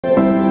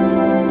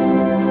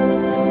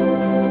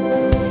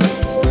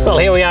Well,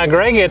 here we are,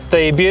 Greg, at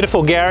the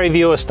beautiful Gary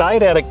View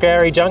Estate out at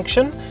Gary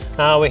Junction.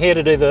 We're here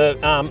to do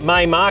the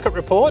May market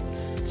report.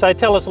 So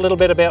tell us a little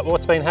bit about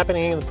what's been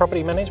happening in the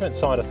property management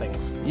side of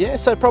things. Yeah,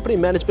 so property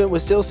management, we're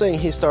still seeing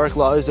historic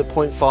lows at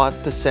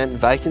 0.5%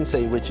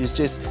 vacancy, which is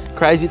just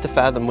crazy to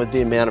fathom with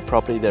the amount of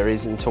property there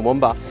is in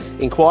Toowoomba.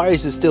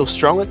 Inquiries are still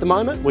strong at the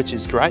moment, which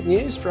is great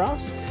news for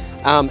us.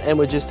 And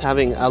we're just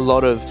having a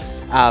lot of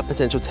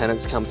potential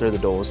tenants come through the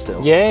doors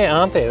still. Yeah,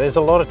 aren't there? There's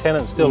a lot of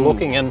tenants still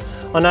looking, and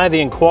I know the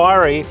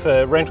inquiry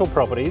for rental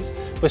properties,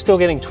 we're still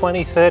getting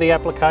 20, 30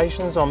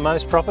 applications on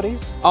most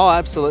properties. Oh,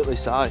 absolutely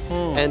so.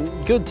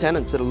 And good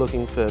tenants that are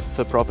looking for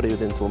property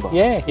within Toowoomba.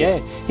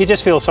 Yeah. You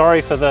just feel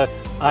sorry for the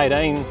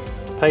 18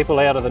 people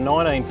out of the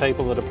 19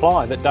 people that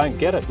apply that don't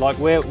get it. Like,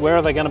 where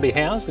are they going to be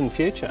housed in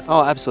future?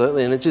 Oh,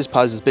 absolutely, and it just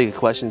poses bigger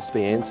questions to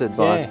be answered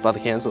by the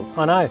council.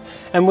 I know,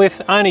 and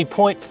with only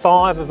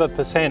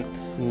 0.5%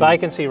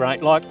 vacancy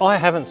rate, like, I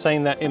haven't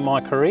seen that in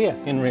my career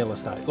in real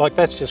estate. Like,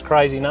 that's just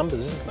crazy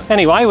numbers, isn't it?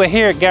 Anyway, we're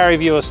here at Gary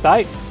View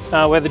Estate.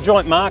 We're the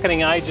joint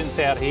marketing agents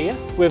out here.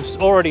 We've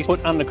already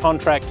put under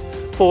contract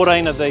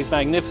 14 of these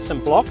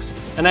magnificent blocks,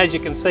 and as you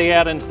can see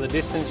out into the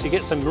distance, you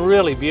get some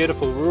really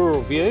beautiful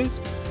rural views.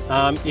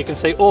 You can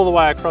see all the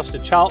way across to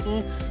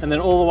Charlton and then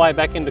all the way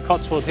back into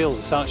Cotswold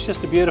Hills, so it's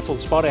just a beautiful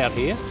spot out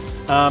here.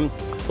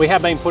 We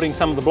have been putting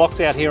some of the blocks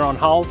out here on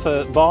hold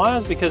for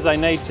buyers because they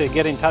need to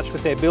get in touch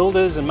with their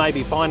builders and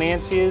maybe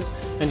financiers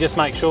and just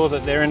make sure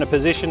that they're in a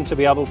position to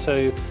be able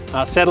to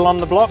settle on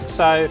the block.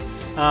 So,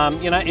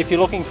 you know, if you're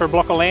looking for a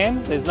block of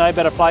land, there's no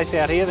better place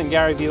out here than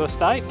Gary View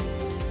Estate.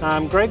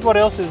 Greg, what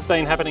else has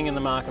been happening in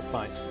the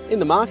marketplace? In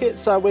the market,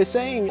 so we're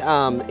seeing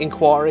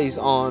inquiries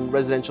on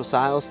residential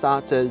sales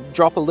start to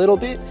drop a little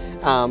bit.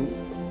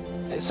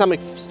 Some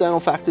external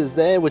factors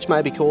there which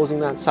may be causing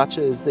that, such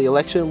as the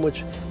election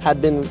which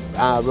had been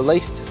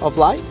released of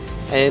late,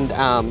 and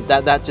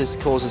that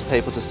just causes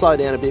people to slow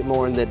down a bit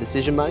more in their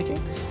decision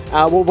making.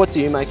 Well, what do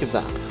you make of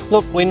that?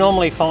 Look, we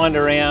normally find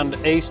around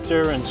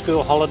Easter and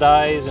school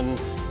holidays, and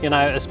you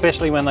know,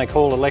 especially when they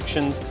call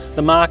elections,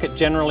 the market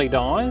generally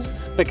dies.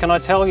 But can I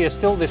tell you,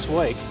 still this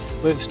week,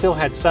 we've still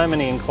had so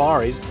many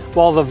inquiries.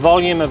 While the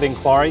volume of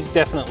inquiries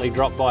definitely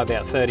dropped by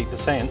about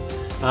 30%,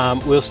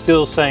 we're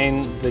still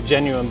seeing the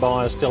genuine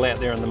buyers still out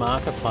there in the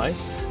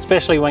marketplace,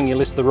 especially when you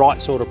list the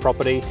right sort of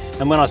property.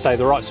 And when I say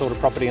the right sort of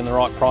property in the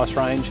right price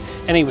range,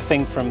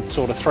 anything from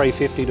sort of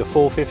 350 to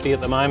 450 at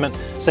the moment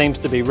seems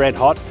to be red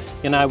hot.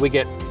 You know, we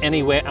get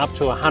anywhere up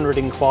to 100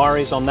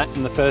 inquiries on that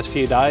in the first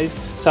few days.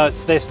 So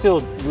they're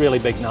still really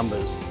big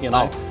numbers, you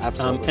know. Oh,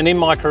 absolutely. And in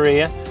my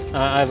career,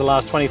 over the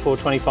last 24,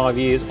 25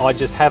 years, I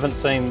just haven't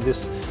seen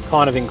this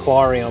kind of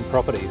inquiry on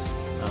properties.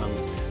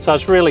 So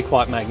it's really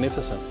quite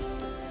magnificent.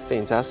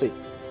 Fantastic.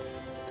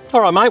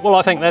 All right, mate. Well,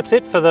 I think that's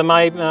it for the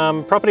May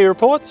property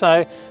report.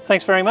 So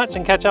thanks very much,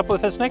 and catch up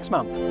with us next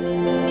month.